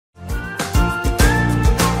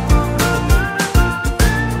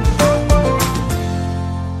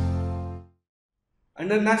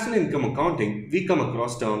Under national income accounting, we come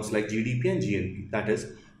across terms like GDP and GNP, that is,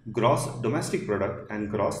 gross domestic product and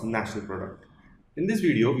gross national product. In this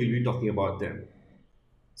video, we'll be talking about them.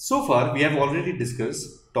 So far, we have already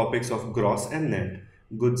discussed topics of gross and net,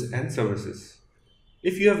 goods and services.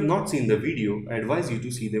 If you have not seen the video, I advise you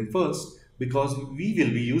to see them first because we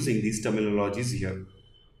will be using these terminologies here.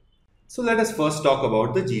 So let us first talk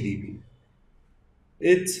about the GDP.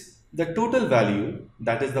 It's the total value,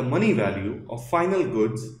 that is the money value of final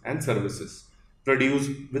goods and services produced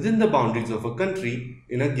within the boundaries of a country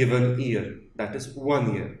in a given year, that is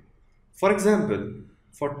 1 year. For example,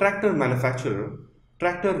 for tractor manufacturer,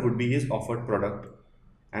 tractor would be his offered product,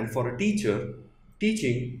 and for a teacher,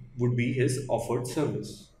 teaching would be his offered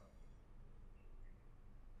service.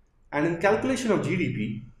 And in calculation of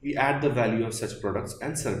GDP, we add the value of such products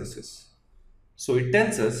and services. So it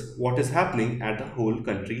tells us what is happening at the whole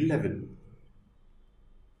country level.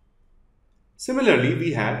 Similarly,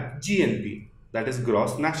 we have GNP, that is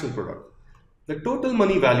gross national product. The total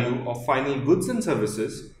money value of final goods and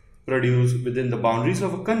services produced within the boundaries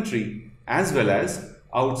of a country as well as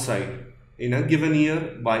outside in a given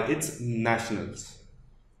year by its nationals.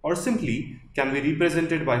 Or simply can be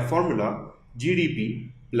represented by formula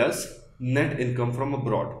GDP plus net income from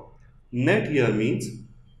abroad. Net here means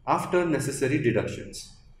after necessary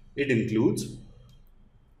deductions. It includes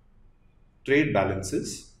trade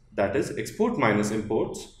balances, that is export minus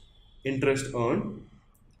imports, interest earned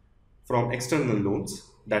from external loans,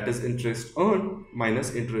 that is interest earned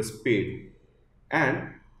minus interest paid, and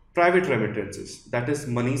private remittances, that is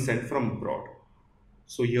money sent from abroad.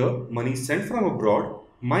 So here money sent from abroad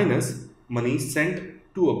minus money sent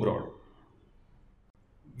to abroad.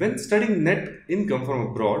 When studying net income from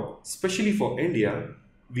abroad, especially for India,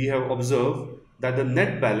 we have observed that the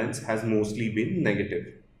net balance has mostly been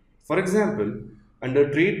negative. For example, under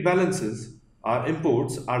trade balances, our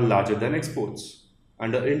imports are larger than exports.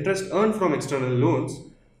 Under interest earned from external loans,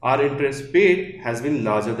 our interest paid has been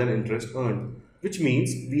larger than interest earned, which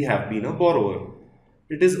means we have been a borrower.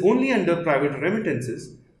 It is only under private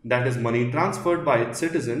remittances, that is money transferred by its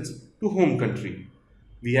citizens to home country,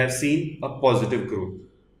 we have seen a positive growth.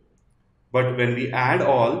 But when we add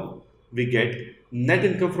all, we get net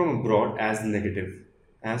income from abroad as negative,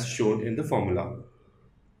 as shown in the formula.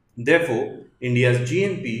 Therefore, India's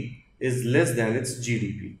GNP is less than its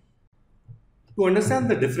GDP. To understand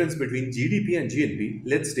the difference between GDP and GNP,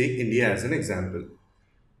 let's take India as an example.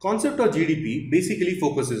 Concept of GDP basically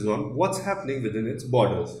focuses on what's happening within its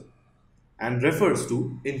borders and refers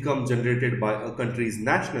to income generated by a country's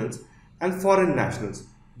nationals and foreign nationals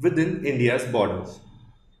within India's borders.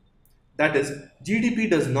 That is, GDP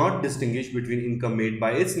does not distinguish between income made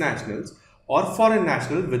by its nationals or foreign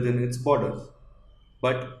nationals within its borders.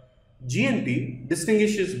 But GNP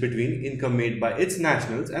distinguishes between income made by its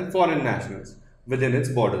nationals and foreign nationals within its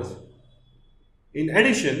borders. In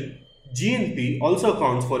addition, GNP also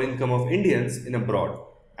accounts for income of Indians in abroad,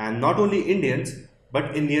 and not only Indians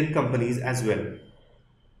but Indian companies as well.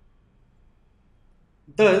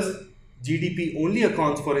 Thus, GDP only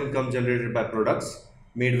accounts for income generated by products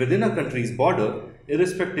made within a country's border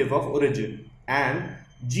irrespective of origin, and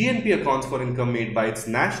GNP accounts for income made by its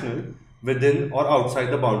national within or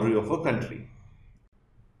outside the boundary of a country.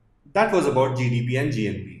 That was about GDP and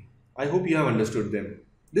GNP. I hope you have understood them.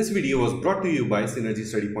 This video was brought to you by Synergy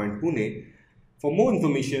Study Point Pune. For more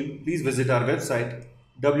information, please visit our website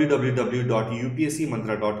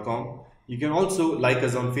www.upscmantra.com. You can also like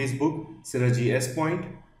us on Facebook, Synergy S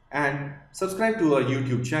Point, and subscribe to our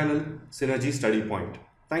YouTube channel, Synergy Study Point.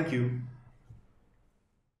 Thank you.